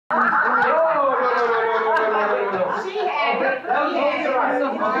She had it.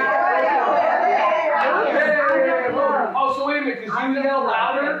 Oh, so wait a minute, because you yell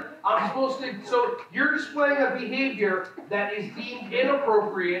louder, I'm supposed to, so you're displaying a behavior that is deemed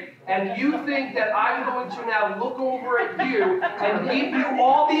inappropriate, and you think that I'm going to now look over at you and give you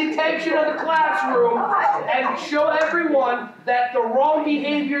all the attention of the classroom and show everyone that the wrong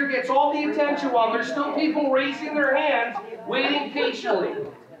behavior gets all the attention while there's still people raising their hands, waiting patiently.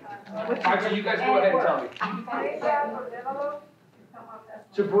 All right, so you guys go ahead and tell me.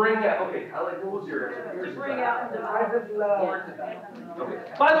 To bring out, okay, what was your answer? To bring out the Okay.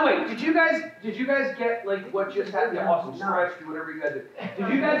 By the way, did you guys get like what just happened? Yeah, awesome, stretched, whatever you guys did. Did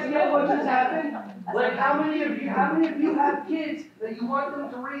you guys get what just happened? Like how many of you have kids that you want them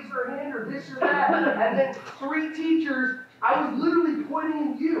to raise their hand or this or that, and then 3 teachers, I was literally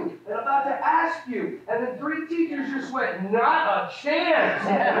pointing at you and about to ask you, and then 3 teachers just went, not a chance!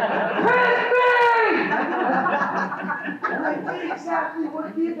 Crispy! And I did exactly what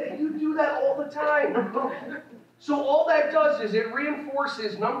it did, that you do that all the time. So all that does is it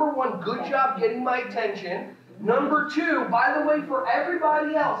reinforces, number 1, good job getting my attention. Number 2, by the way, for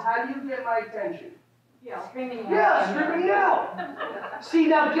everybody else, how do you get my attention? Yeah, screaming out. Yeah, screaming out. See,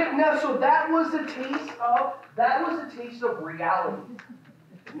 so that was a taste of reality.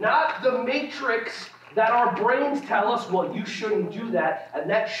 Not the matrix that our brains tell us, well, you shouldn't do that, and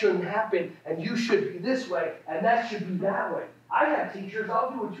that shouldn't happen, and you should be this way, and that should be that way. I have teachers,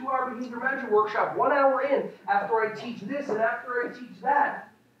 I'll do a 2-hour behavior management workshop 1 hour in after I teach this and after I teach that.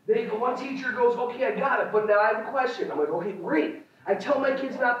 One teacher goes, okay, I got it, but now I have a question. I'm like, okay, great. I tell my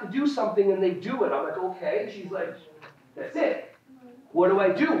kids not to do something and they do it. I'm like, okay. She's like, that's it. What do I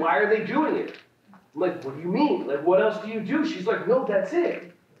do? Why are they doing it? I'm like, what do you mean? Like, what else do you do? She's like, no, that's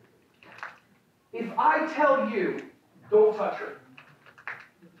it. If I tell you, don't touch her.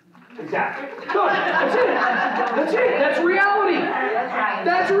 Exactly. No, that's it. That's it. That's reality.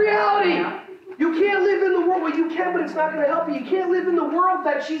 That's reality. You can't live in the world, well, you can, but it's not going to help you. You can't live in the world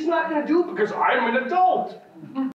that she's not going to do because I'm an adult.